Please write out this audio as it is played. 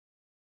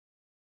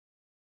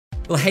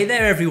Well, hey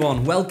there,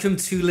 everyone. Welcome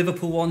to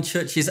Liverpool One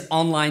Church's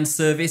online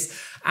service.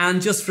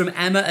 And just from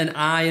Emma and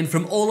I and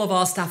from all of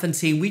our staff and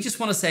team, we just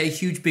want to say a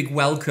huge big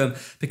welcome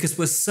because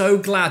we're so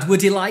glad, we're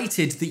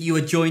delighted that you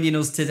are joining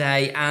us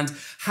today. And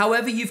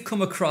however you've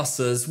come across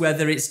us,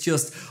 whether it's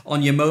just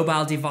on your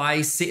mobile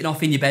device, sitting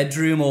off in your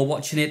bedroom or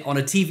watching it on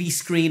a TV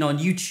screen on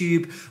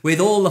YouTube with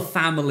all the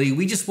family,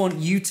 we just want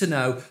you to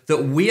know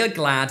that we are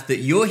glad that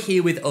you're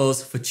here with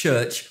us for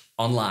church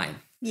online.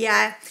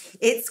 Yeah,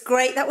 it's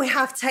great that we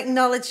have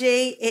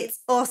technology. It's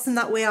awesome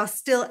that we are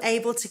still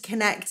able to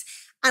connect.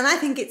 And I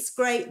think it's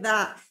great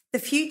that the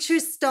future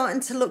is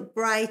starting to look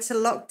brighter.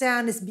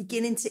 Lockdown is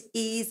beginning to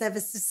ease ever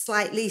so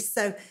slightly.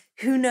 So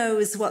who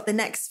knows what the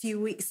next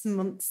few weeks and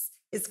months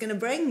is going to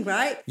bring,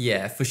 right?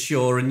 Yeah, for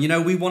sure. And,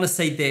 we want to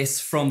say this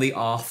from the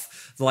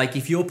off. Like,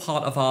 if you're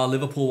part of our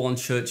Liverpool One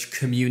Church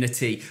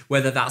community,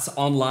 whether that's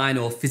online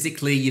or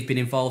physically, you've been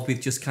involved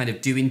with just kind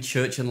of doing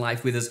church and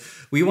life with us,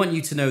 we want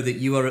you to know that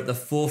you are at the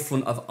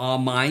forefront of our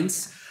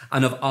minds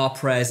and of our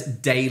prayers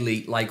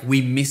daily. Like,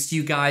 we miss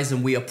you guys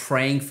and we are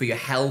praying for your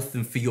health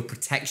and for your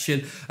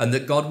protection and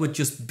that God would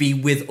just be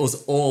with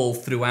us all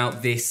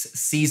throughout this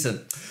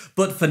season.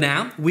 But for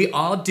now, we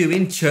are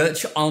doing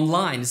church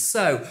online.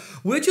 So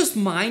we're just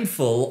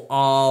mindful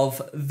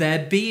of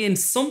there being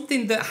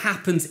something that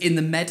happens in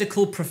the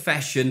medical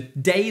profession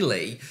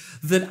daily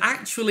that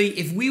actually,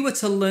 if we were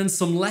to learn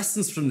some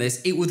lessons from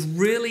this, it would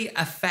really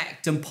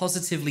affect and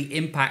positively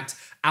impact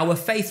our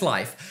faith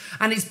life.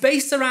 And it's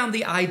based around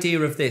the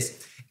idea of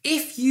this.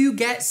 If you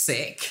get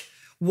sick,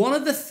 one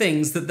of the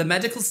things that the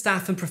medical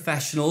staff and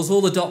professionals,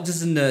 all the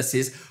doctors and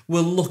nurses,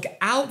 will look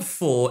out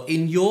for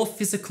in your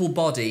physical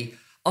body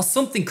are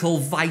something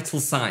called vital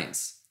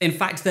signs. In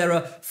fact, there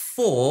are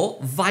 4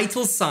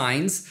 vital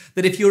signs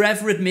that if you're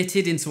ever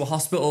admitted into a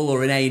hospital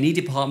or an A&E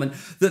department,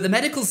 that the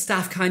medical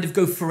staff kind of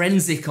go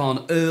forensic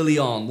on early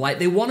on. Like,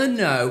 they want to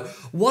know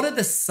what are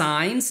the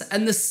signs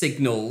and the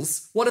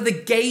signals, what are the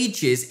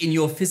gauges in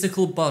your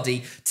physical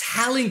body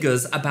telling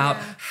us about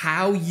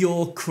how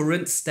your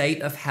current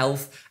state of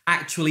health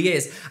actually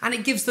is. And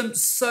it gives them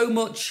so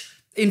much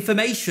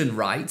information,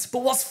 right?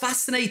 But what's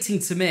fascinating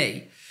to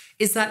me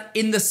is that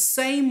in the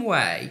same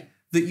way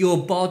that your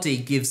body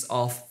gives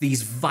off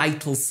these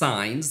vital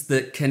signs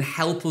that can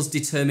help us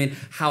determine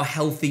how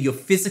healthy your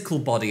physical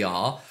body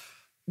are,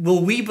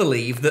 well, we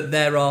believe that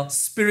there are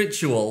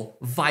spiritual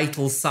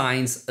vital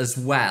signs as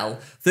well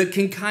that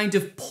can kind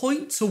of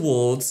point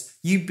towards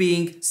you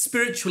being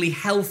spiritually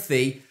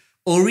healthy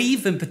or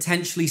even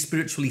potentially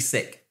spiritually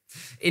sick.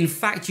 In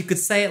fact, you could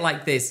say it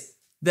like this.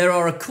 There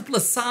are a couple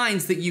of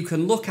signs that you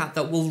can look at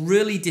that will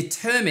really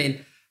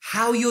determine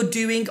how you're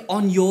doing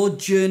on your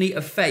journey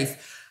of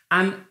faith.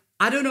 And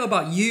I don't know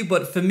about you,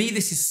 but for me,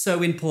 this is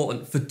so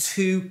important for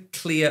 2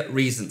 clear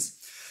reasons.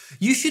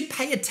 You should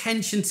pay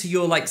attention to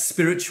your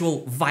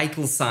spiritual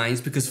vital signs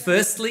because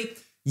firstly,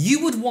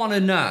 you would want to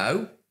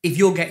know if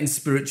you're getting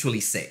spiritually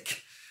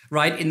sick,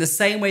 right? In the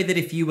same way that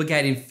if you were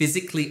getting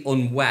physically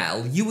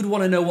unwell, you would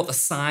want to know what the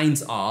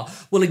signs are.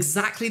 Well,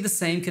 exactly the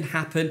same can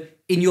happen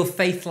in your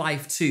faith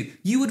life too.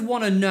 You would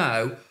want to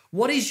know,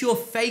 what is your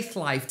faith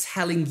life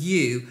telling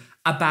you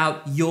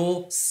about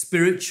your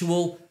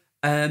spiritual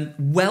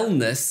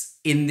wellness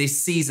in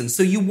this season?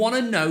 So you want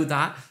to know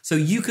that so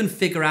you can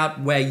figure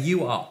out where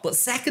you are. But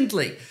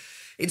secondly,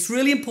 it's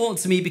really important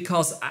to me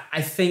because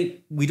I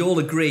think we'd all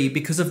agree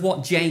because of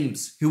what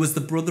James, who was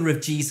the brother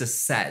of Jesus,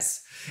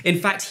 says. In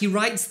fact, he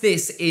writes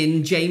this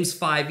in James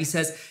 5. He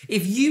says,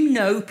 if you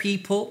know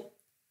people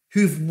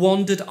who've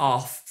wandered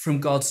off from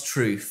God's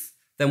truth,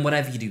 then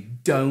whatever you do,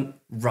 don't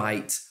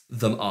write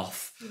them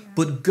off,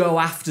 but go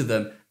after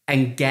them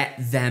and get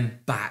them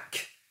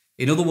back.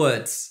 In other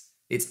words,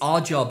 it's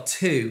our job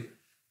too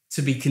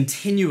to be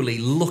continually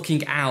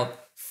looking out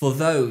for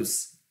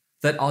those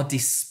that are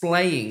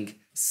displaying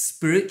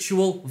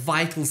spiritual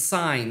vital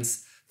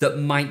signs that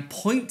might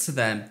point to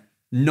them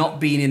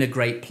not being in a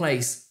great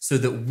place so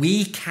that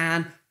we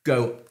can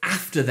go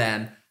after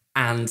them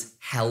and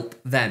help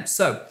them.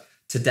 So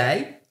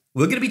today,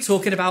 we're going to be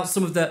talking about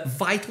some of the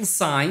vital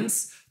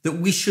signs that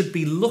we should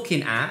be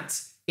looking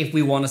at if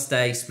we want to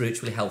stay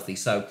spiritually healthy.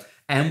 So,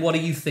 what do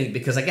you think?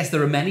 Because I guess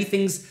there are many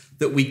things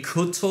that we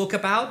could talk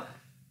about,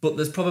 but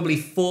there's probably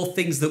 4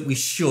 things that we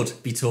should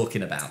be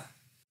talking about.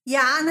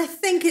 Yeah, and I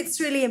think it's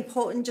really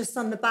important, just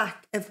on the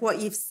back of what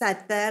you've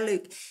said there,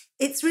 Luke,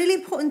 it's really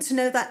important to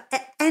know that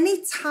at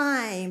any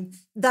time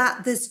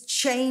that there's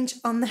change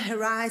on the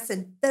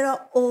horizon, there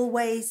are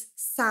always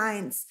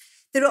signs.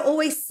 There are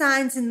always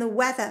signs in the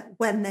weather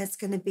when there's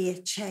going to be a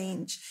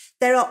change.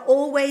 There are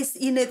always,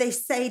 they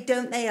say,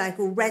 don't they, like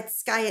a red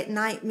sky at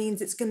night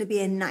means it's going to be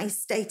a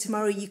nice day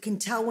tomorrow. You can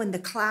tell when the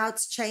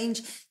clouds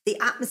change, the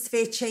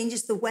atmosphere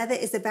changes, the weather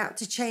is about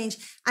to change.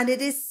 And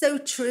it is so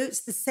true.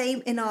 It's the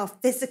same in our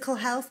physical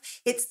health.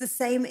 It's the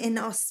same in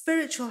our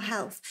spiritual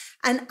health.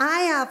 And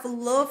I have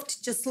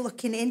loved just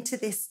looking into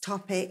this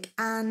topic.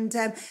 And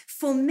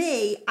for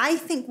me, I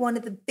think one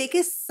of the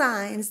biggest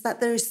signs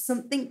that there is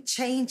something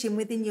changing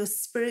within your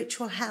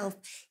spiritual health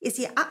is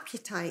your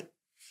appetite.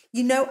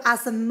 You know,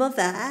 as a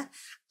mother,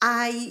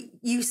 I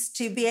used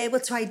to be able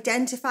to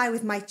identify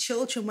with my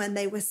children when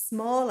they were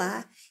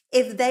smaller.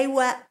 If they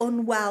were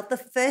unwell, the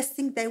first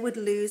thing they would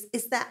lose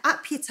is their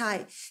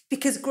appetite,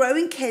 because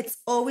growing kids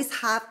always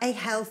have a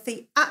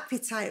healthy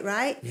appetite,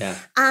 right? Yeah.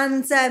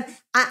 And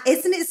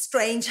isn't it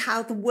strange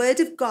how the word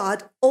of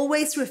God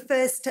always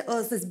refers to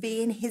us as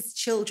being his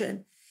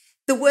children?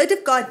 The word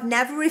of God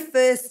never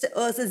refers to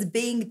us as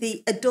being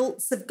the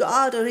adults of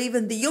God or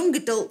even the young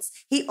adults.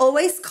 He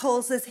always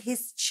calls us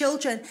his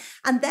children.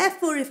 And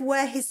therefore, if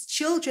we're his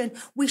children,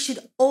 we should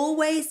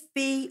always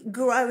be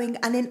growing.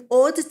 And in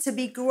order to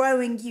be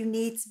growing, you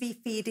need to be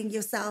feeding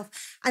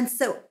yourself. And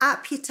so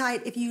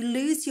appetite, if you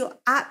lose your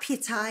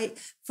appetite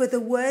for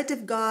the word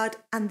of God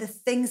and the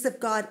things of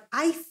God,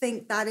 I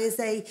think that is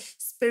a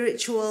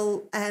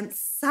spiritual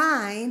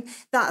sign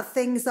that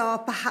things are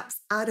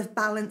perhaps out of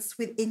balance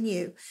within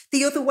you.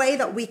 The other way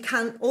that we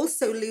can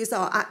also lose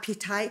our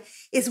appetite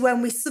is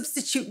when we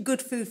substitute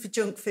good food for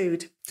junk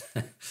food.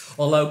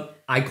 Although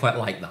I quite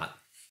like that.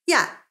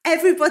 Yeah,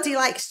 everybody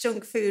likes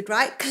junk food,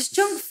 right? Because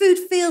junk food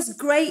feels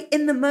great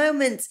in the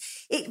moment.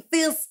 It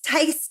feels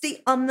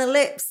tasty on the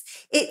lips.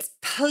 It's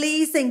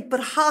pleasing.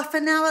 But half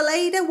an hour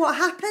later, what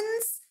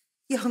happens?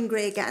 You're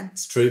hungry again.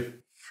 It's true.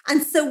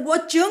 And so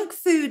what junk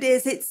food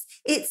is,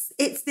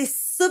 it's this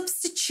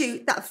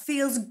substitute that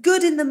feels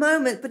good in the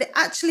moment, but it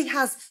actually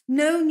has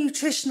no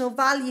nutritional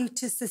value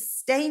to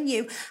sustain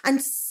you. And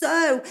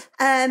so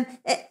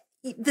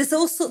there's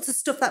all sorts of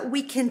stuff that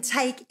we can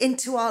take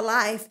into our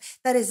life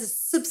that is a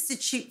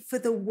substitute for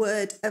the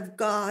word of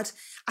God.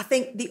 I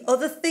think the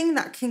other thing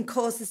that can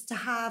cause us to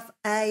have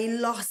a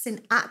loss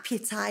in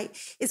appetite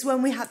is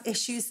when we have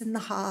issues in the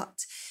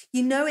heart.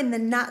 You know, in the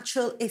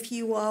natural, if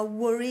you are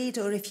worried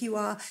or if you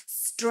are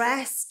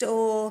stressed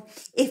or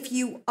if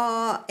you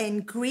are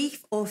in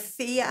grief or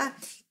fear,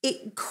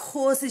 it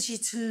causes you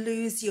to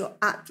lose your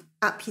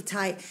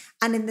appetite.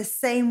 And in the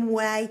same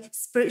way,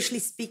 spiritually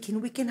speaking,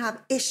 we can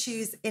have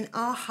issues in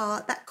our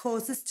heart that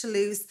cause us to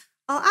lose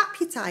our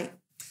appetite.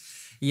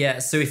 Yeah,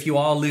 so if you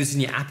are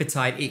losing your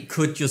appetite, it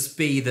could just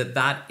be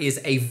that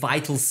is a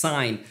vital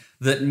sign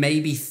that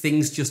maybe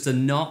things just are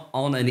not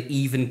on an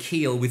even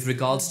keel with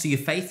regards to your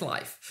faith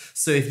life.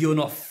 So if you're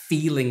not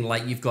feeling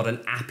like you've got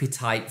an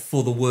appetite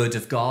for the word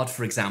of God,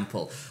 for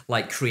example,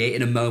 like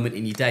creating a moment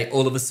in your day,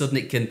 all of a sudden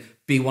it can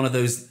be one of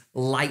those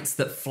lights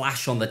that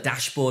flash on the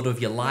dashboard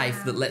of your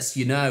life that lets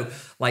you know,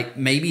 like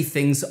maybe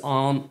things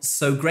aren't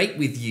so great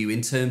with you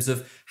in terms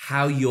of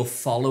how you're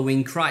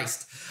following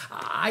Christ.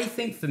 I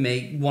think for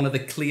me, one of the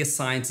clear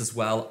signs as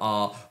well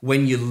are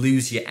when you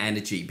lose your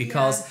energy,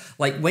 because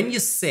like when you're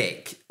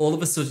sick, all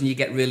of a sudden you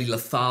get really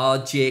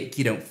lethargic.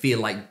 You don't feel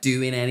like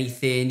doing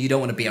anything. You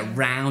don't want to be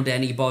around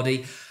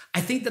anybody.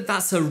 I think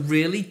that's a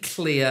really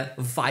clear,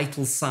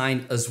 vital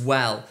sign as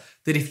well,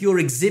 that if you're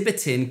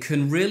exhibiting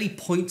can really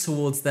point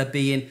towards there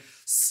being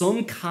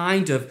some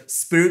kind of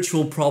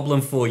spiritual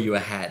problem for you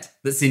ahead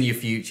that's in your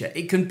future.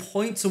 It can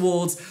point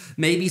towards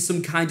maybe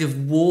some kind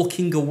of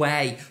walking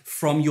away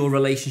from your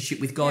relationship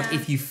with God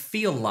if you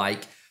feel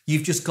like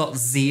you've just got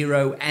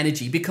zero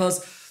energy.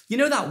 Because you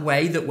know that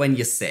way that when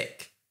you're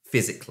sick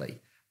physically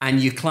and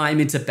you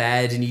climb into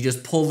bed and you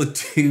just pull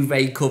the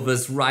duvet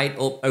covers right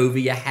up over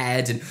your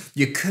head and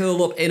you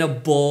curl up in a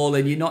ball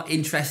and you're not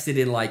interested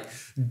in like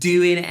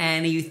doing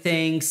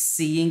anything,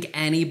 seeing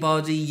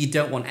anybody. You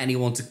don't want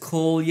anyone to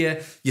call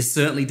you. You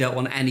certainly don't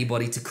want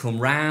anybody to come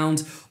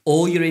round.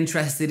 All you're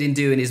interested in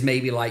doing is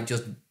maybe like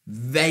just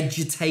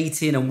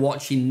vegetating and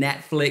watching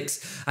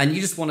Netflix, and you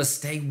just want to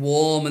stay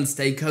warm and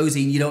stay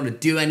cozy and you don't want to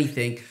do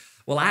anything.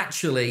 Well,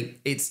 actually,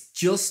 it's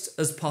just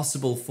as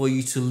possible for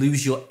you to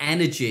lose your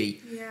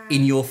energy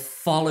in your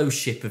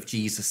fellowship of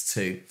Jesus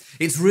too.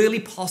 It's really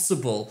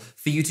possible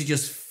for you to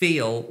just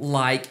feel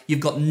like you've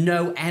got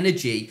no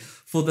energy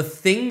for the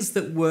things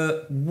that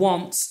were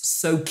once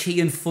so key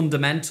and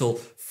fundamental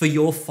for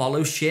your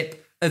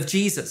fellowship of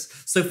Jesus.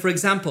 So for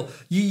example,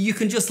 you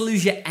can just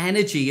lose your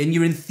energy and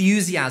your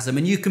enthusiasm,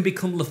 and you can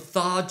become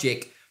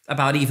lethargic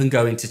about even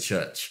going to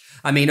church.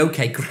 I mean,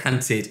 okay,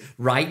 granted,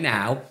 right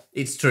now,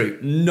 it's true,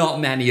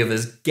 not many of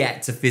us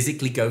get to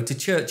physically go to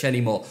church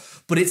anymore,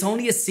 but it's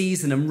only a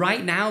season. And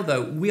right now,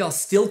 though, we are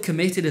still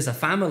committed as a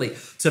family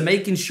to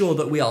making sure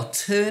that we are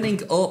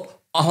turning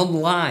up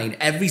online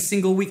every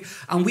single week.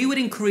 And we would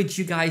encourage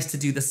you guys to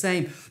do the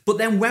same. But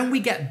then when we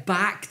get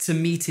back to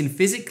meeting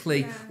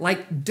physically,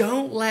 like,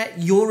 don't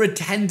let your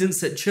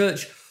attendance at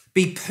church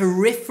be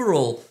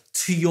peripheral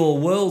to your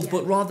world,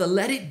 but rather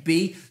let it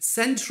be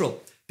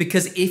central.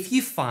 Because if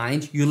you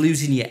find you're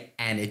losing your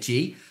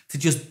energy to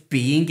just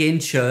being in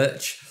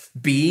church,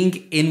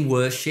 being in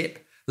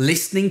worship,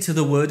 listening to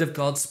the word of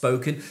God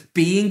spoken,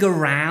 being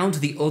around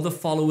the other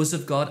followers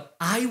of God,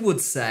 I would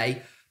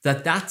say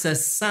that that's a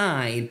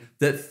sign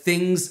that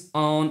things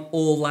aren't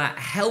all that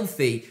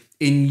healthy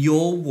in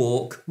your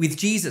walk with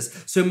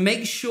Jesus. So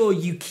make sure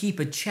you keep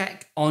a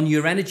check on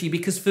your energy,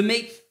 because for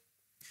me,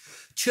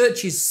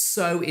 church is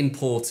so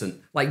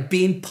important. Like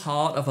being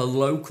part of a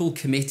local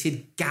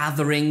committed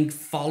gathering,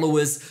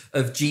 followers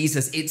of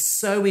Jesus, it's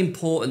so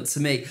important to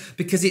me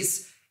because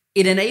it's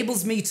It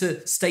enables me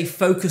to stay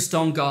focused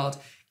on God.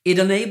 It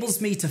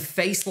enables me to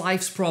face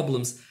life's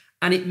problems.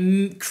 And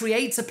it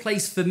creates a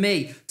place for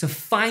me to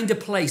find a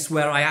place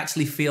where I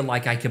actually feel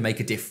like I can make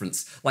a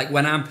difference. Like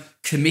when I'm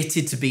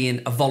committed to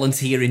being a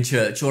volunteer in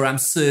church or I'm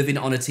serving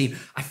on a team,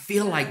 I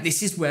feel like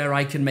this is where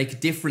I can make a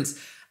difference.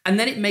 And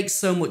then it makes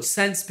so much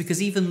sense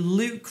because even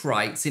Luke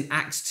writes in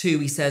Acts 2,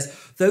 he says,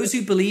 those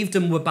who believed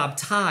and were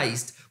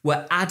baptized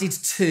were added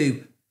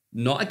to,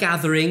 not a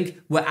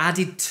gathering, were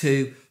added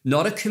to,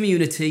 not a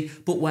community,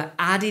 but were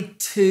added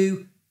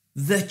to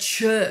the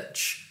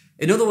church.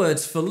 In other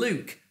words, for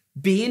Luke,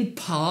 being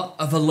part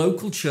of a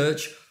local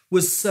church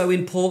was so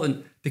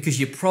important because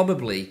you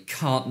probably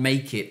can't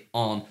make it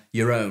on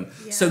your own.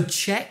 Yeah. So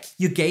check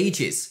your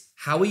gauges.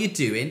 How are you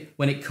doing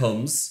when it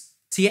comes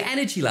to your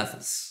energy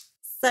levels?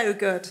 So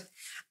good.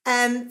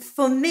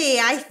 For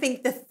me, I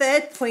think the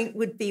third point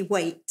would be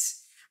weight.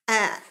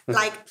 How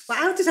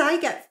did I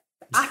get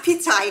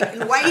appetite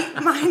and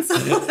weight? Mine's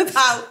all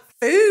about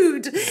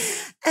food.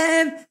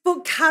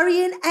 But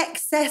carrying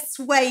excess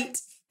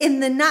weight in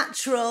the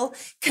natural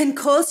can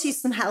cause you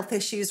some health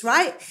issues,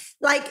 right?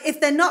 Like if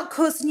they're not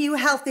causing you a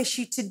health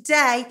issue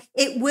today,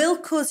 it will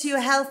cause you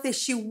a health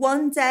issue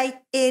one day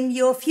in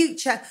your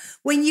future.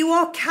 When you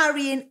are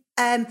carrying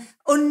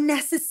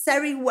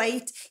unnecessary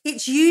weight,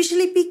 it's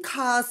usually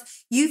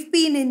because you've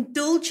been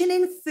indulging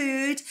in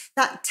food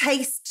that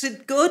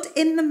tasted good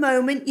in the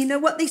moment. You know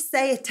what they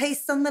say, a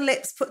taste on the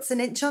lips puts an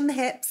inch on the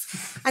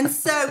hips. And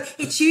so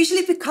it's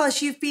usually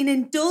because you've been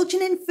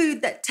indulging in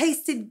food that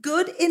tasted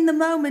good in the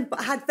moment,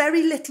 but had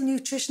very little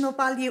nutritional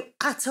value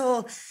at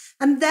all.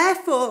 And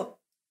therefore,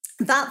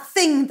 that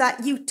thing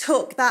that you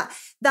took, that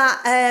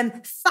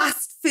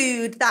fast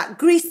food, that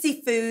greasy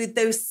food,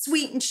 those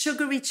sweet and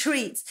sugary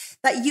treats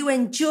that you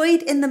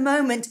enjoyed in the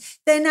moment,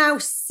 they're now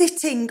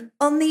sitting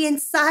on the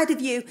inside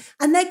of you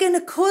and they're going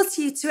to cause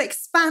you to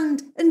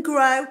expand and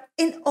grow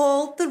in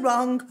all the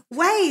wrong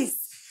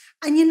ways.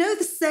 And you know,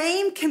 the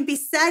same can be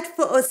said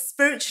for us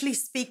spiritually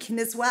speaking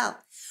as well.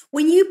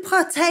 When you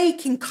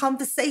partake in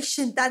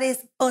conversation that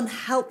is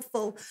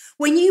unhelpful,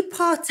 when you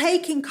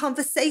partake in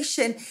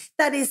conversation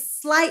that is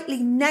slightly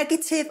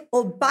negative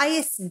or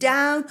biased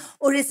down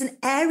or is an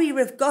area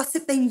of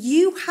gossip, then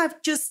you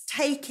have just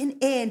taken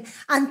in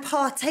and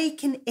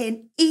partaken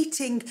in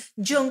eating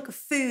junk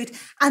food.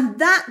 And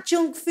that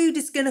junk food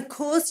is going to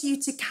cause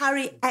you to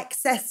carry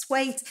excess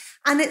weight.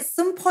 And at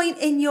some point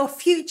in your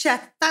future,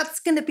 that's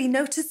going to be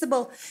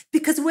noticeable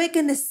because we're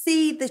going to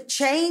see the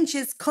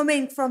changes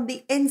coming from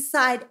the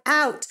inside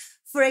out.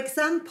 For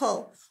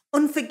example,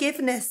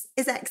 unforgiveness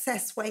is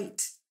excess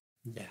weight.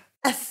 Yeah.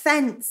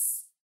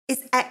 Offense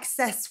is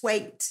excess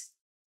weight.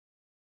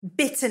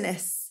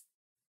 Bitterness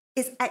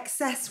is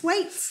excess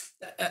weight.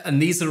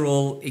 And these are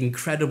all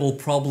incredible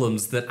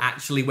problems that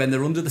actually, when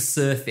they're under the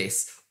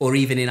surface or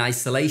even in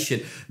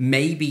isolation,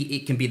 maybe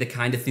it can be the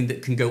kind of thing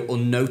that can go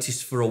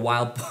unnoticed for a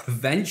while, but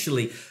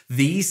eventually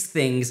these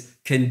things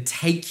can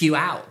take you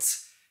out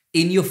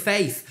in your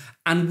faith.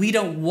 And we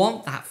don't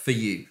want that for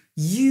you.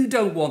 You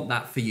don't want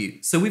that for you.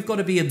 So we've got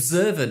to be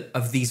observant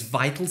of these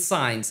vital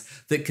signs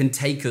that can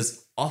take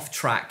us off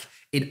track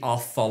in our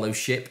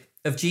fellowship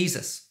of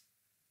Jesus.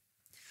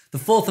 The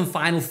fourth and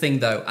final thing,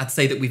 though, I'd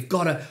say that we've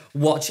got to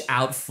watch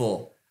out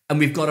for and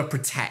we've got to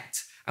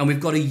protect and we've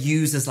got to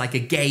use as like a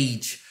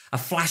gauge, a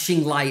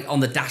flashing light on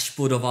the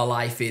dashboard of our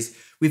life is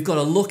we've got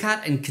to look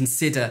at and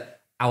consider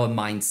our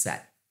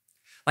mindset.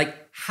 Like,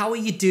 how are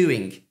you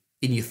doing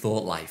in your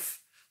thought life?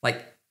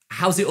 Like,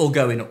 how's it all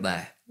going up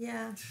there?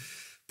 Yeah.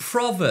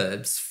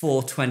 Proverbs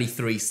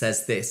 4:23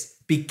 says this,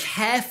 be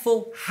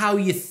careful how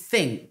you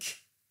think,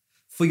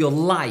 for your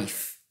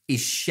life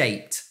is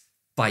shaped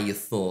by your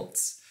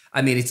thoughts.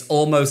 I mean, it's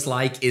almost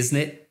like, isn't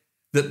it,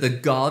 that the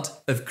God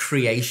of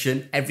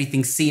creation,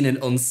 everything seen and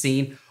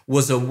unseen,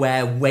 was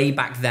aware way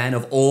back then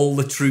of all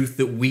the truth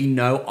that we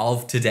know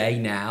of today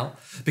now.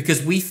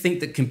 Because we think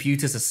that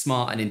computers are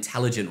smart and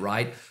intelligent,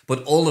 right?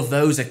 But all of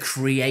those are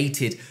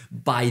created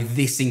by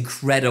this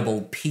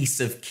incredible piece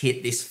of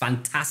kit, this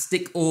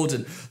fantastic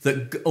organ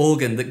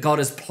that God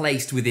has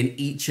placed within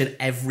each and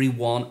every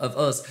one of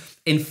us.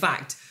 In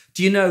fact,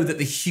 do you know that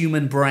the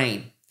human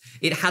brain,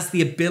 it has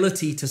the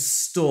ability to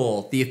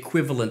store the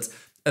equivalent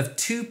of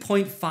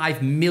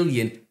 2.5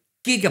 million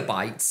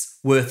gigabytes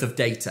worth of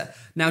data.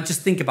 Now,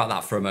 just think about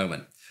that for a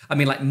moment. I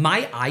mean, like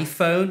my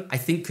iPhone, I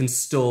think can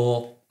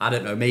store, I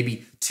don't know,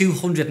 maybe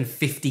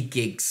 250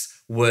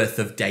 gigs worth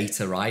of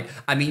data, right?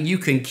 I mean, you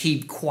can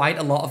keep quite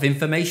a lot of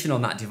information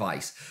on that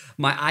device.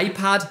 My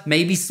iPad,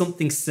 maybe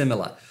something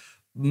similar.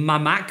 My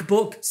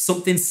MacBook,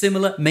 something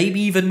similar,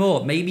 maybe even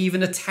more, maybe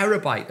even a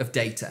terabyte of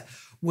data.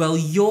 Well,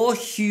 your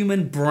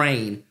human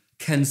brain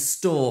can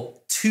store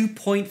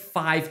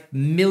 2.5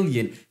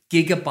 million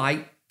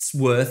gigabytes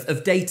worth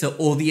of data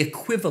or the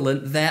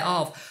equivalent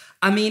thereof.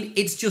 I mean,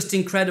 it's just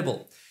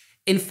incredible.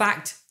 In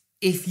fact,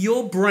 if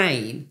your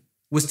brain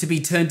was to be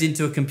turned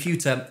into a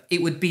computer,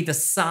 it would be the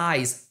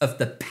size of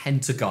the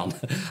Pentagon.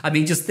 I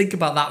mean, just think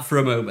about that for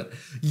a moment.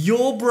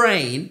 Your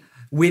brain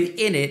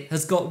within it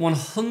has got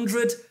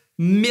 100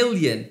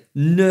 million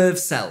nerve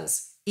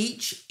cells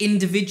each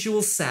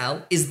individual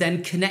cell is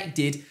then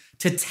connected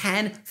to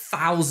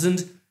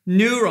 10,000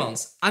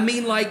 neurons. I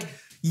mean, like,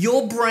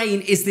 your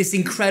brain is this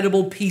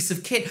incredible piece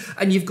of kit,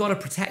 and you've got to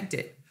protect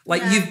it.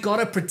 Like, you've got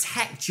to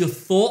protect your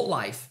thought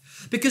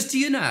life. Because do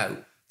you know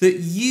that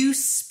you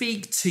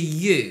speak to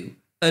you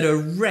at a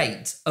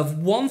rate of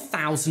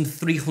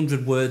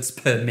 1,300 words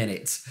per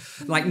minute?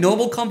 Like,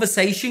 normal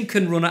conversation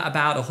can run at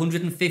about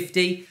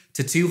 150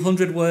 to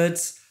 200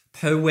 words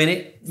per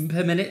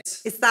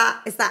minute. Is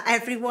that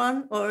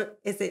everyone, or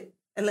is it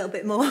a little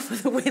bit more for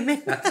the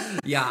women?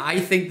 Yeah, I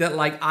think that,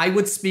 like, I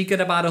would speak at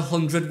about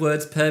 100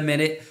 words per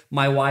minute.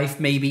 My wife,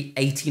 maybe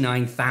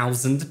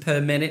 89,000 per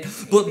minute.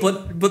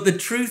 But the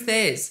truth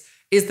is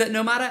that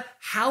no matter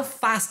how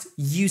fast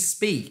you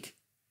speak,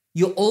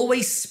 you're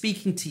always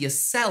speaking to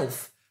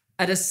yourself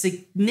at a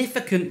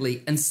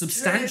significantly and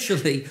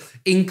substantially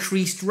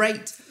increased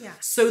rate. Yeah.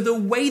 So the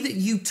way that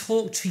you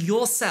talk to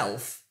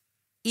yourself,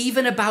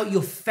 even about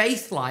your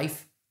faith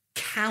life,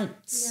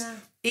 counts. Yeah.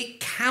 It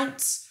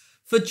counts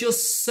for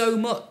just so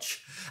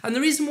much. And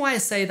the reason why I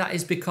say that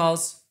is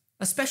because,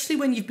 especially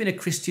when you've been a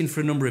Christian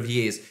for a number of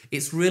years,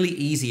 it's really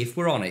easy, if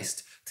we're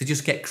honest, to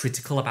just get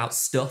critical about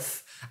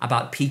stuff,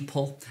 about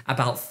people,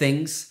 about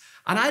things.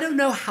 And I don't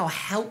know how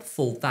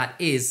helpful that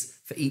is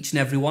for each and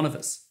every one of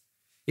us.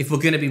 If we're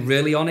going to be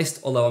really honest,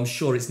 although I'm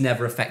sure it's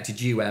never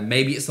affected you, and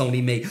maybe it's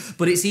only me,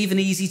 but it's even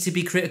easy to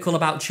be critical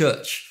about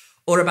church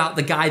or about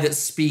the guy that's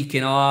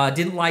speaking. Oh, I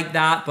didn't like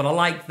that, but I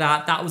liked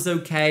that. That was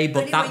okay, but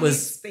Only that when was...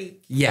 you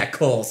speak. Yeah, of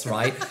course,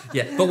 right?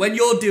 Yeah, but when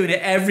you're doing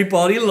it,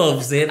 everybody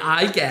loves it.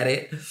 I get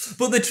it.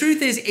 But the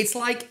truth is,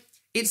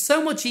 it's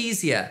so much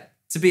easier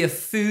to be a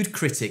food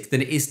critic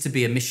than it is to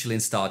be a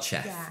Michelin-starred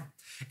chef. Yeah.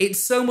 It's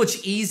so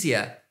much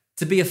easier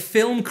to be a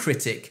film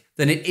critic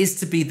than it is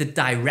to be the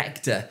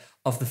director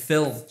of the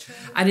film.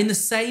 And in the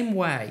same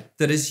way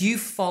that as you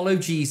follow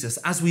Jesus,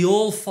 as we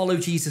all follow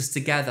Jesus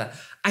together,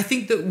 I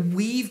think that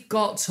we've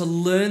got to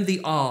learn the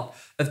art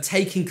of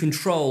taking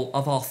control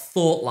of our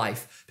thought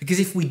life. Because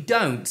if we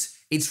don't,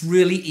 it's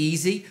really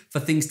easy for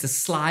things to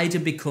slide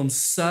and become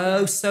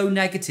so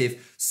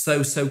negative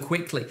so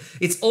quickly.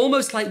 It's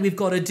almost like we've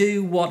got to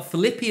do what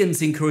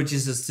Philippians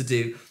encourages us to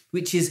do,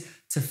 which is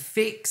to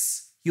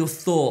fix your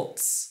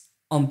thoughts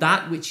on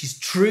that which is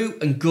true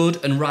and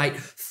good and right.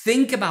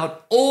 Think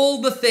about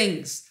all the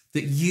things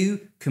that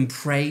you can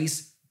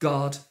praise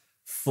God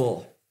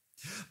for.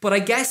 But I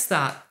guess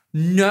that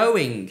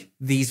knowing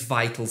these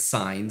vital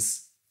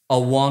signs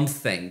are one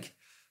thing,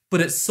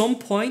 but at some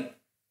point,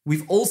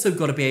 we've also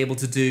got to be able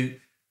to do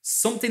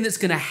something that's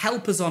going to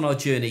help us on our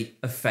journey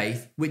of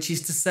faith, which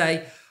is to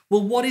say,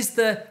 well, what is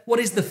the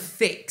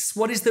fix?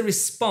 What is the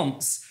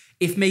response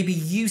if maybe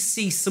you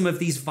see some of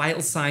these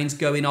vital signs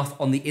going off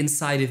on the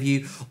inside of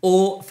you,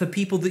 or for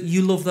people that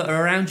you love that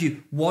are around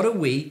you? What are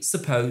we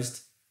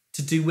supposed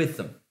to do with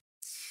them?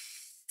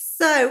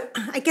 So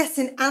I guess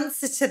in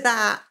answer to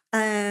that,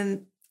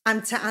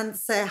 and to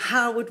answer,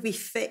 how would we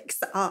fix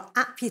our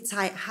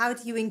appetite? How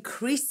do you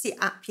increase your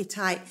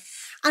appetite?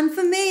 And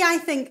for me, I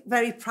think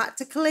very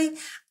practically,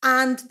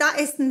 and that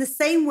is in the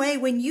same way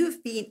when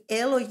you've been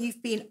ill or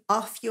you've been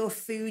off your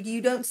food,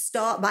 you don't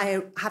start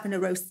by having a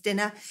roast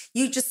dinner.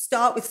 You just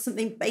start with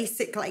something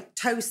basic like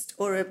toast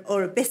or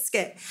a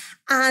biscuit.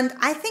 And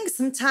I think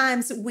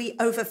sometimes we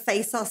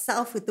overface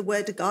ourselves with the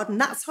word of God, and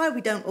that's why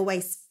we don't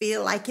always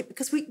feel like it,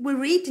 because we're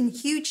reading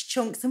huge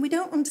chunks and we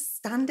don't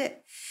understand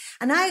it.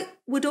 And I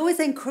would always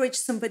encourage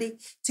somebody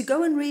to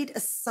go and read a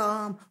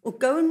psalm or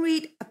go and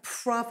read a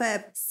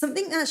proverb,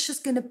 something that's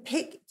just going to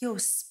pick your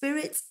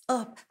spirits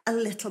up a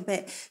little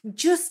bit,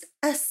 just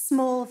a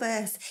small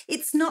verse.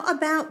 It's not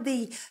about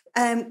the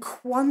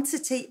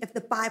quantity of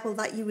the Bible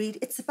that you read.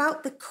 It's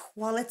about the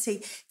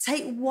quality.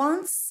 Take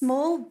one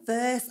small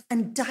verse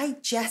and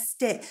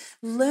digest it,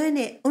 learn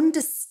it,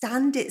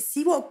 understand it,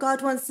 see what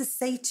God wants to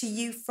say to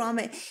you from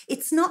it.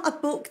 It's not a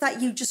book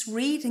that you just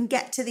read and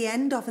get to the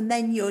end of and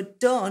then you're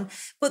done.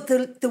 But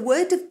the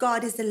word of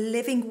God is a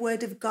living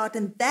word of God,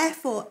 and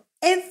therefore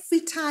every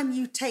time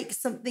you take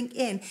something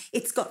in,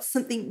 it's got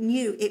something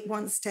new it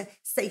wants to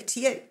say to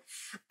you.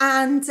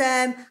 And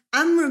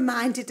I'm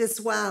reminded as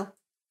well,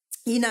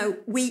 you know,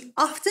 we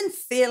often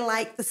feel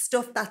like the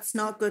stuff that's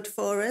not good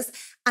for us,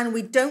 and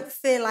we don't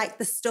feel like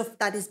the stuff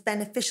that is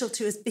beneficial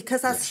to us,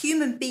 because as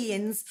human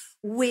beings,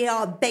 we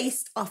are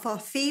based off our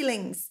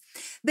feelings.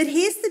 But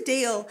here's the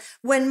deal.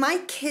 When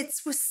my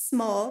kids were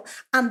small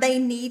and they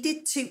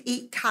needed to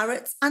eat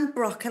carrots and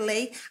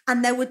broccoli,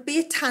 and there would be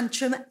a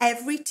tantrum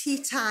every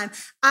tea time,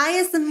 I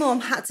as a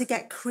mum had to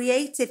get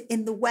creative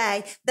in the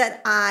way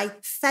that I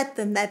fed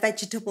them their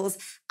vegetables.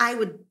 I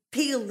would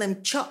peel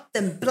them, chop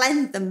them,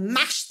 blend them,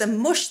 mash them,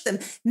 mush them,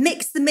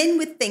 mix them in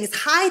with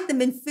things, hide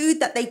them in food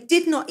that they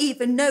did not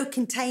even know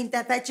contained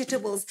their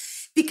vegetables,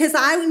 because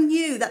I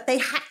knew that they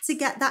had to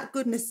get that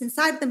goodness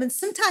inside them. And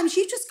sometimes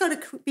you just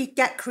got to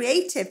get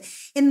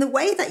creative in the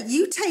way that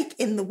you take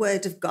in the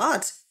word of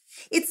God.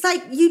 It's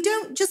like you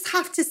don't just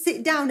have to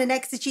sit down and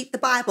exegete the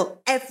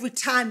Bible every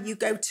time you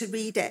go to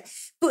read it,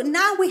 But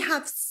now we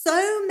have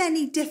so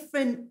many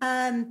different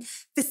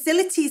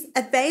facilities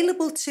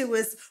available to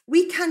us.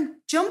 We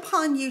can jump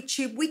on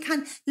YouTube. We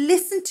can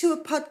listen to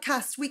a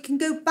podcast. We can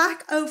go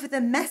back over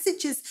the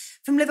messages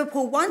from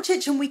Liverpool One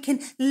Church and we can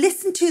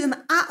listen to them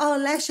at our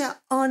leisure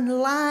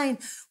online.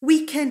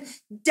 We can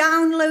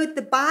download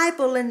the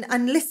Bible and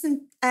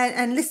listen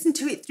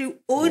to it through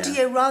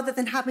audio rather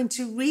than having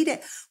to read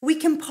it. We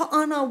can put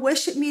on our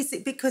worship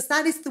music because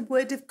that is the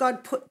word of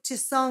God put to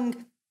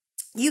song.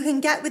 You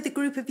can get with a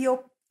group of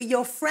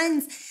your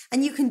friends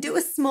and you can do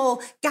a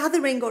small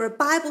gathering or a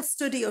Bible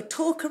study or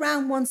talk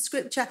around one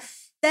scripture.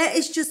 There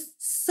is just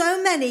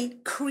so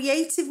many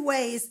creative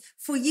ways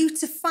for you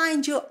to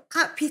find your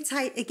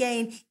appetite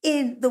again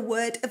in the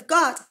word of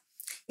God.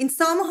 In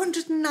Psalm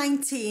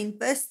 119,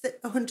 verse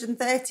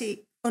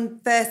 130,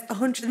 on verse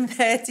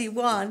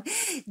 131,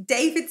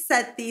 David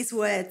said these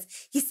words.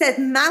 He said,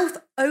 mouth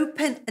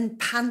open and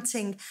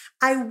panting,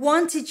 I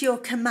wanted your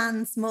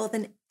commands more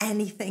than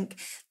anything.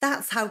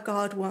 That's how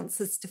God wants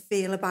us to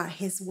feel about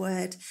his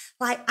word.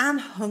 Like, I'm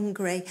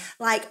hungry.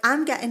 Like,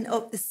 I'm getting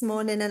up this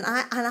morning and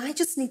I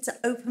just need to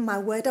open my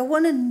word. I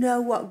want to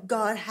know what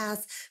God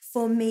has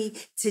for me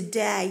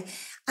today.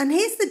 And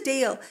here's the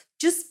deal.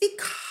 Just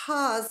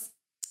because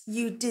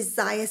you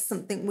desire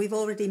something, we've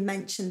already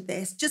mentioned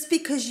this, just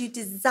because you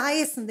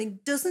desire something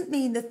doesn't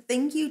mean the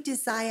thing you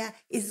desire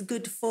is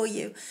good for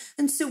you.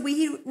 And so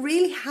we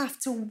really have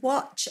to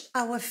watch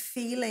our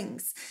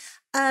feelings.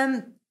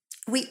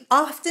 We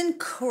often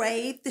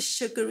crave the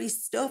sugary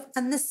stuff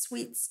and the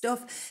sweet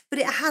stuff, but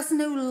it has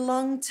no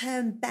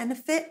long-term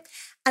benefit.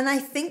 And I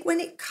think when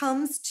it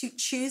comes to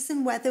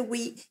choosing whether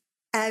we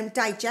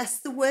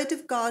digest the word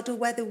of God or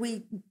whether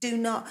we do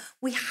not,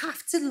 we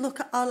have to look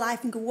at our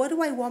life and go, what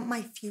do I want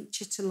my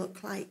future to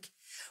look like?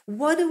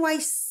 What do I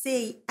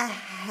see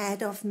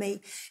ahead of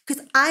me?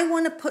 Because I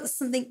want to put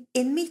something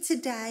in me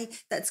today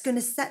that's going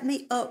to set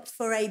me up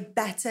for a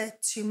better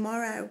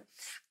tomorrow.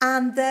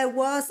 And there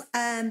was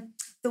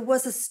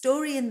a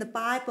story in the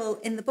Bible,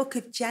 in the book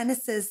of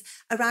Genesis,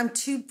 around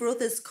two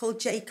brothers called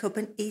Jacob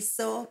and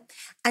Esau.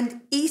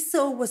 And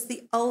Esau was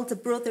the older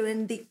brother,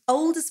 and the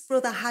oldest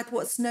brother had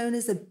what's known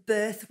as a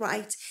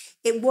birthright.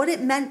 What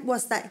it meant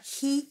was that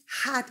he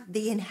had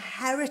the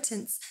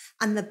inheritance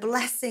and the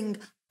blessing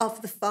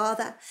of the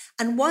father.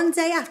 And one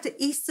day after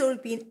Esau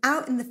had been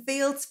out in the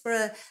fields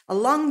for a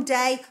long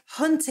day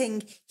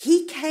hunting,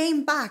 he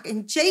came back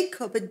and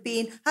Jacob had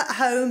been at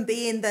home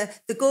being the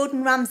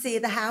Gordon Ramsay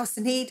of the house,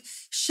 and he'd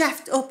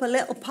chefed up a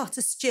little pot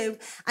of stew.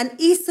 And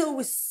Esau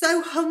was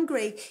so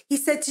hungry, he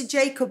said to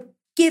Jacob,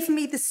 give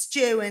me the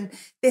stew. And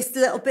this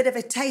little bit of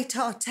a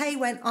tete-a-tete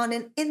went on.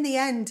 And in the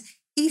end,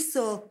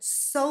 Esau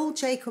sold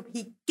Jacob.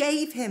 He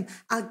gave him,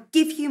 I'll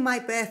give you my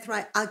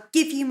birthright. I'll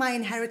give you my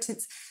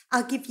inheritance.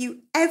 I'll give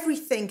you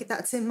everything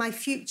that's in my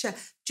future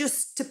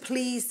just to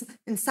please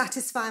and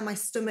satisfy my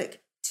stomach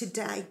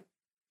today.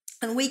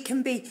 And we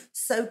can be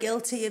so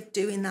guilty of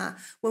doing that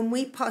when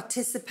we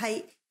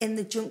participate in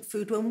the junk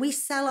food, when we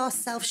sell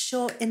ourselves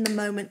short in the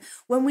moment,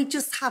 when we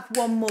just have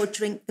one more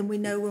drink than we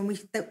know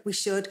that we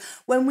should,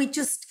 when we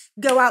just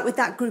go out with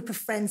that group of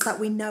friends that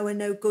we know are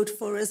no good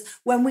for us,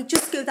 when we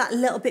just go that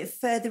little bit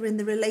further in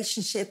the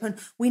relationship and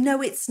we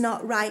know it's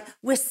not right.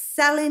 We're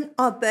selling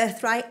our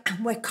birthright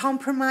and we're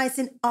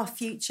compromising our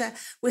future.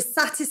 We're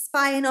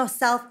satisfying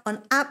ourselves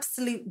on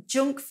absolute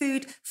junk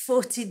food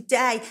for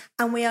today,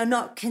 and we are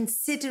not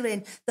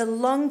considering the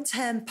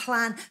long-term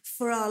plan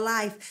for our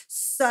life.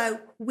 So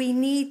we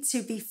need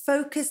to be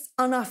focused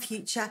on our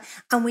future,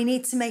 and we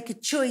need to make a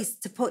choice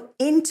to put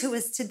into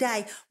us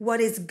today what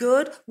is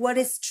good, what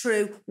is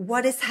true,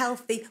 what is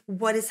healthy,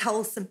 what is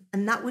wholesome,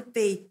 and that would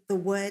be the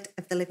word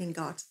of the living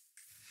God.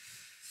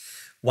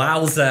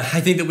 Wowza,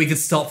 I think that we could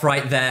stop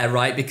right there,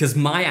 right? Because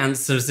my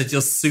answers are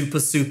just super,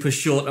 super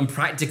short and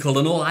practical.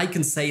 And all I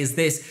can say is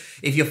this: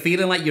 if you're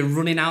feeling like you're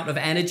running out of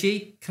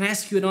energy, can I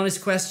ask you an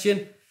honest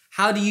question?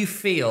 How do you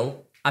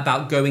feel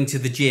about going to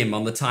the gym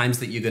on the times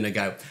that you're going to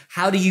go?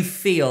 How do you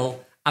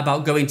feel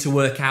about going to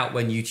work out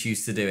when you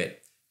choose to do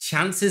it?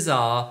 Chances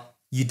are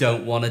you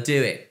don't want to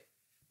do it.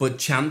 But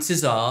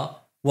chances are,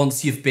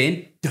 once you've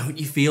been, don't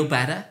you feel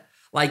better?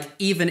 Like,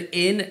 even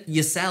in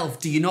yourself,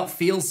 do you not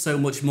feel so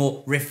much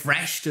more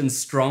refreshed and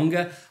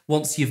stronger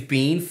once you've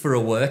been for a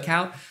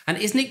workout? And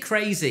isn't it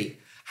crazy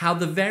how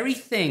the very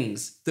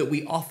things that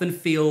we often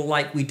feel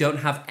like we don't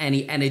have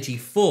any energy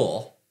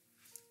for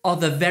are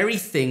the very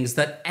things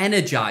that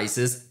energize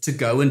us to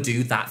go and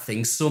do that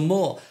thing some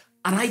more?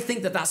 And I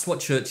think that that's what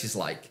church is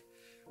like.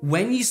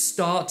 When you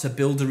start to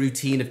build a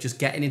routine of just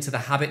getting into the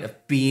habit of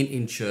being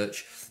in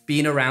church,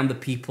 being around the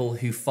people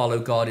who follow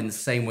God in the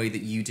same way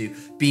that you do,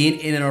 being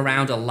in and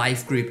around a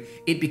life group,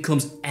 it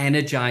becomes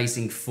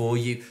energizing for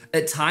you.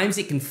 At times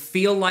it can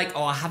feel like,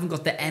 oh, I haven't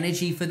got the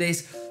energy for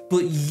this,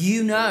 but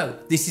you know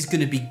this is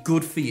going to be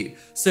good for you.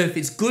 So if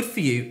it's good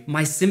for you,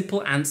 my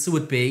simple answer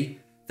would be,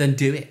 then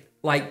do it.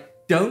 Like,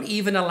 don't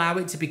even allow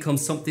it to become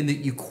something that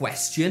you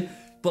question,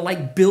 but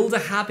like build a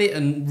habit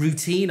and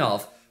routine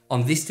of,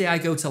 On this day, I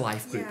go to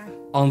life group. Yeah.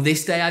 On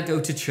this day, I go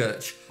to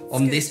church.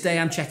 On this day,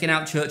 I'm checking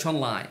out church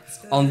online.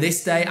 On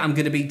this day, I'm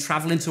going to be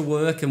traveling to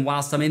work. And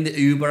whilst I'm in the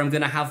Uber, I'm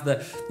going to have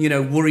the,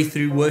 Worry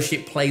Through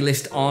Worship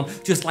playlist on.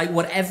 Just like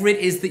whatever it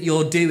is that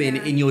you're doing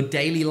in your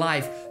daily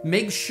life,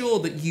 make sure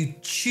that you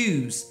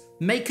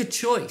make a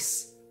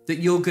choice that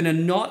you're going to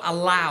not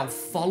allow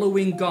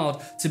following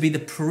God to be the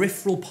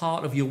peripheral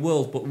part of your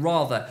world, but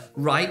rather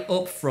right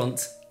up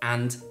front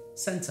and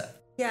center.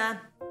 Yeah.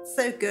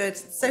 So good.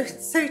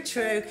 So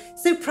true.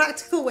 So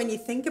practical when you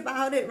think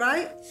about it,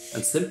 right?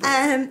 And simple.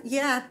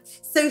 Yeah.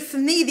 So for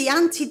me, the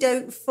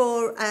antidote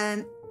for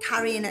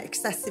carrying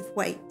excessive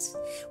weight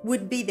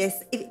would be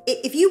this.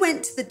 If you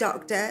went to the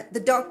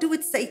doctor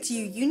would say to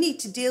you, you need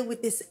to deal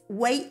with this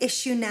weight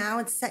issue now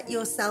and set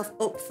yourself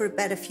up for a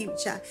better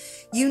future.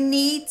 You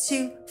need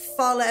to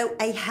follow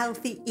a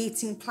healthy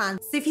eating plan.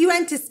 So if you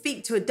went to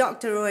speak to a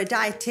doctor or a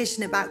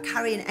dietitian about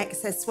carrying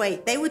excess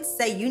weight, they would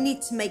say you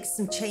need to make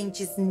some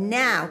changes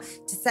now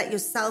to set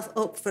yourself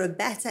up for a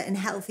better and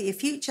healthier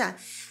future.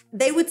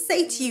 They would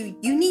say to you,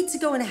 you need to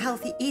go on a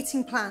healthy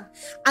eating plan.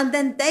 And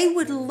then they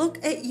would look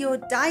at your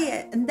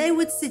diet and they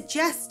would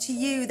suggest to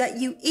you that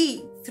you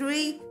eat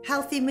 3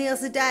 healthy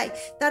meals a day.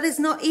 That is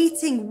not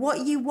eating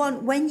what you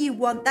want when you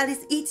want. That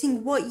is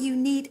eating what you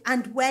need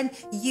and when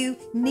you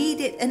need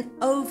it. And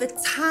over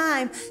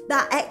time,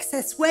 that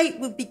excess weight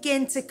will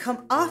begin to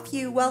come off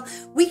you. Well,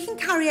 we can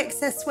carry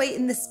excess weight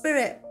in the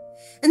spirit.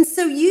 And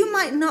so you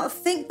might not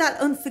think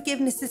that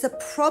unforgiveness is a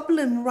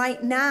problem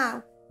right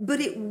now, but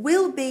it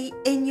will be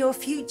in your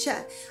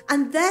future.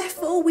 And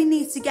therefore, we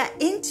need to get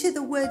into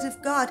the Word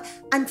of God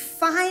and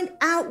find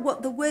out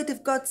what the Word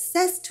of God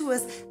says to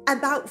us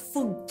about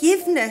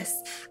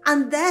forgiveness.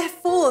 And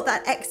therefore,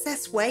 that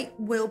excess weight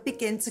will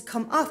begin to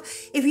come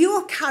off. If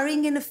you're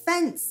carrying an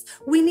offense,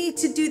 we need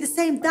to do the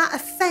same. That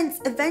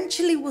offense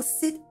eventually will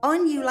sit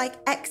on you like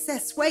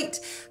excess weight.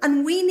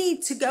 And we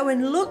need to go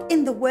and look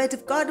in the Word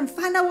of God and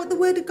find out what the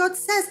Word of God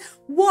says.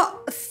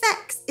 What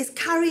effects is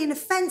carrying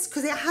offense?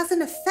 Because it has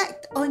an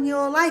effect on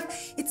your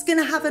life. It's going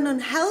to have an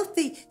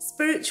unhealthy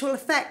spiritual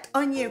effect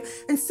on you.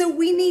 And so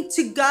we need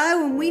to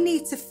go and we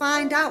need to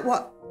find out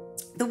what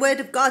the Word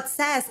of God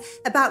says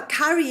about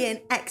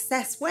carrying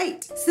excess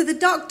weight. So the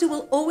doctor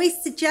will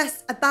always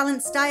suggest a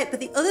balanced diet, but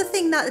the other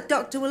thing that the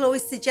doctor will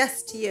always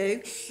suggest to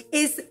you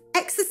is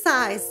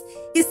exercise.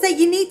 You say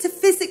you need to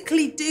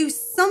physically do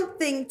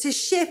something to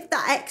shift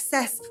that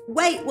excess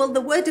weight. Well,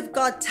 the Word of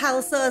God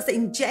tells us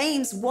in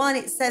James 1,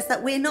 it says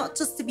that we're not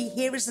just to be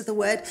hearers of the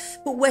word,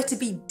 but we're to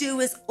be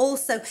doers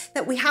also,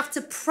 that we have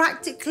to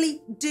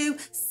practically do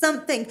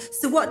something.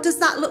 So what does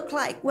that look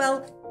like?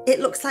 Well, it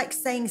looks like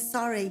saying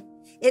sorry.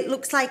 It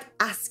looks like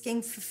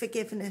asking for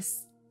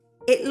forgiveness.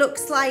 It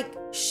looks like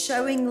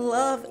showing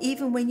love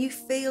even when you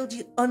feel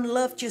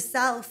unloved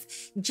yourself.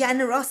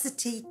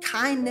 Generosity,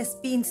 kindness,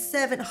 being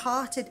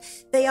servant-hearted,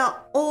 they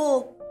are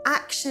all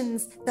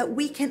actions that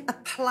we can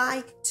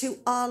apply to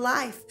our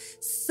life.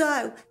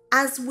 So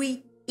as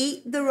we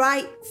eat the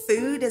right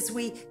food, as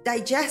we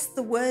digest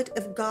the Word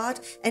of God,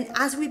 and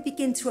as we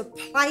begin to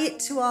apply it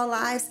to our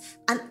lives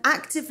and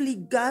actively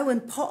go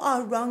and put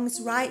our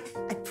wrongs right,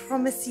 I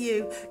promise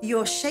you,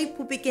 your shape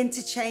will begin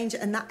to change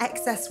and that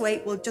excess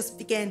weight will just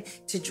begin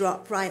to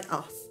drop right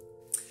off.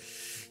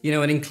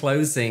 And in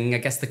closing, I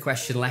guess the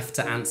question left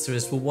to answer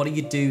is, well, what do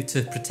you do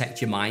to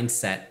protect your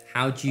mindset?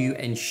 How do you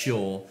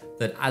ensure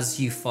that as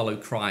you follow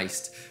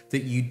Christ,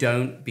 that you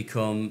don't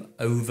become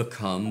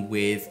overcome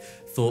with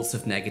thoughts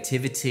of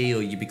negativity,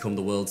 or you become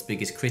the world's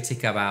biggest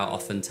critic about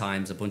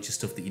oftentimes a bunch of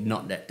stuff that you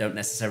don't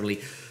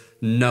necessarily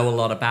know a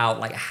lot about?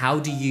 Like, how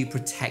do you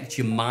protect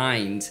your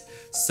mind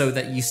so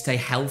that you stay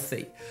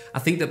healthy? I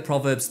think that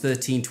Proverbs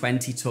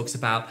 13:20 talks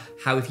about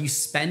how if you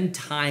spend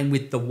time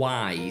with the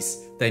wise,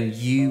 then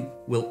you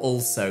will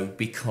also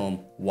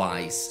become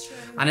wise.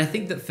 True. And I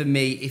think that for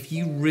me, if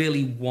you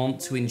really want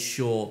to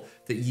ensure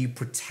that you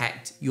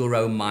protect your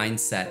own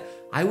mindset,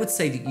 I would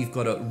say that you've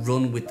got to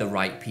run with the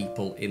right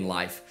people in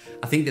life.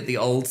 I think that the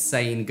old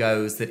saying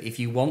goes that if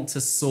you want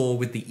to soar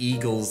with the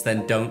eagles,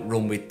 then don't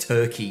run with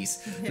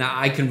turkeys. Now,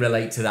 I can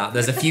relate to that.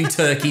 There's a few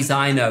turkeys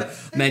I know,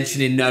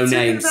 mentioning no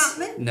names.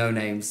 No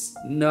names.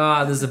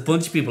 No, there's a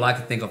bunch of people I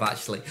could think of,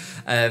 actually.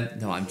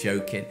 No, I'm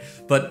joking.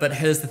 But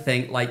here's the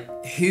thing, like,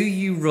 who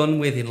you run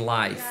with in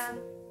life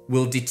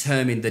will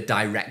determine the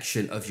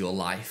direction of your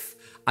life.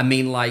 I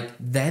mean, like,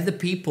 they're the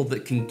people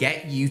that can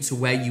get you to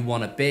where you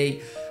want to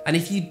be. And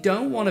if you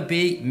don't want to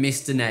be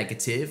Mr.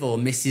 Negative or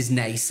Mrs.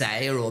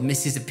 Naysayer or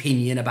Mrs.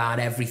 Opinion about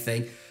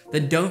everything,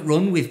 then don't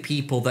run with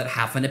people that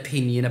have an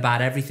opinion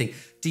about everything.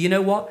 Do you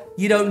know what?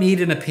 You don't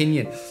need an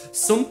opinion.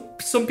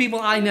 Some people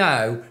I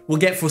know will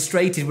get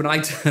frustrated when I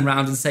turn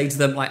around and say to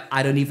them, like,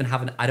 I don't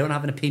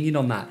have an opinion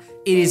on that.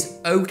 It is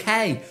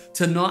okay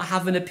to not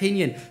have an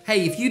opinion.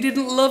 Hey, if you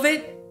didn't love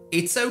it,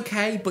 it's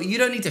okay, but you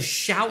don't need to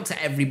shout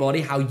to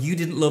everybody how you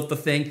didn't love the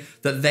thing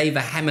that they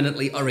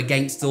vehemently are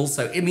against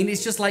also. I mean,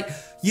 it's just like,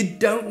 you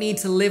don't need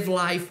to live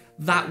life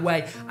that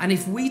way. And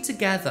if we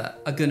together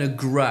are going to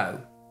grow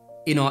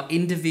in our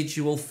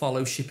individual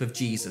fellowship of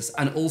Jesus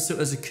and also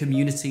as a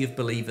community of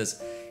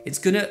believers, It's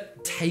going to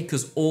take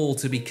us all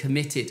to be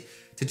committed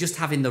to just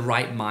having the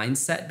right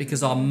mindset,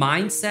 because our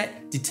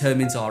mindset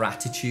determines our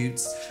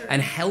attitudes.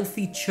 And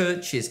healthy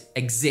churches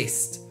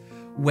exist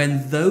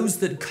when those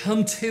that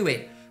come to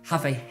it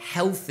have a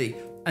healthy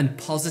and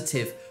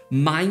positive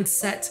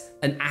mindset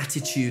and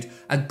attitude,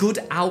 a good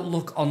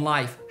outlook on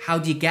life. How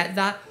do you get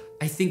that?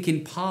 I think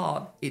in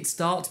part it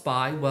starts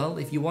by, well,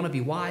 if you want to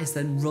be wise,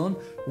 then run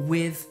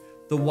with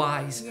the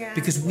wise.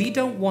 Because we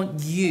don't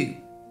want you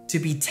to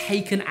be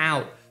taken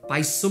out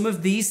by some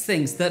of these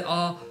things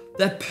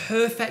they're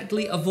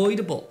perfectly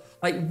avoidable.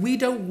 Like, we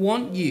don't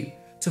want you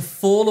to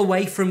fall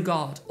away from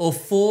God or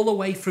fall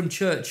away from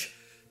church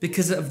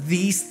because of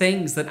these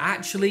things that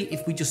actually,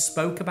 if we just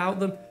spoke about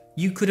them,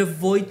 you could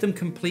avoid them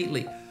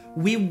completely.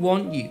 We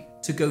want you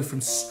to go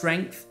from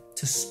strength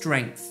to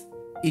strength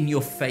in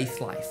your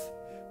faith life.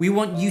 We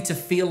want you to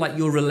feel like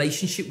your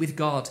relationship with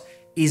God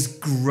is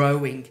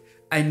growing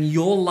and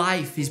your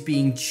life is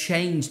being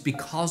changed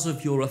because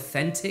of your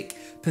authentic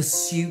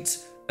pursuit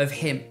of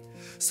Him.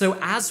 So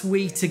as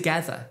we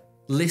together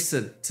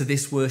listen to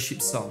this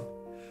worship song,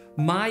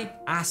 my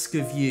ask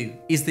of you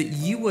is that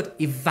you would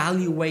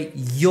evaluate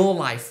your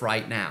life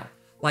right now.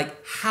 Like,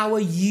 how are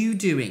you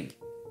doing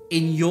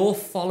in your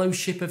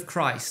fellowship of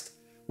Christ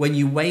when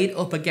you weigh it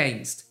up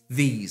against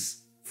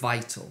these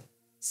vital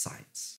signs?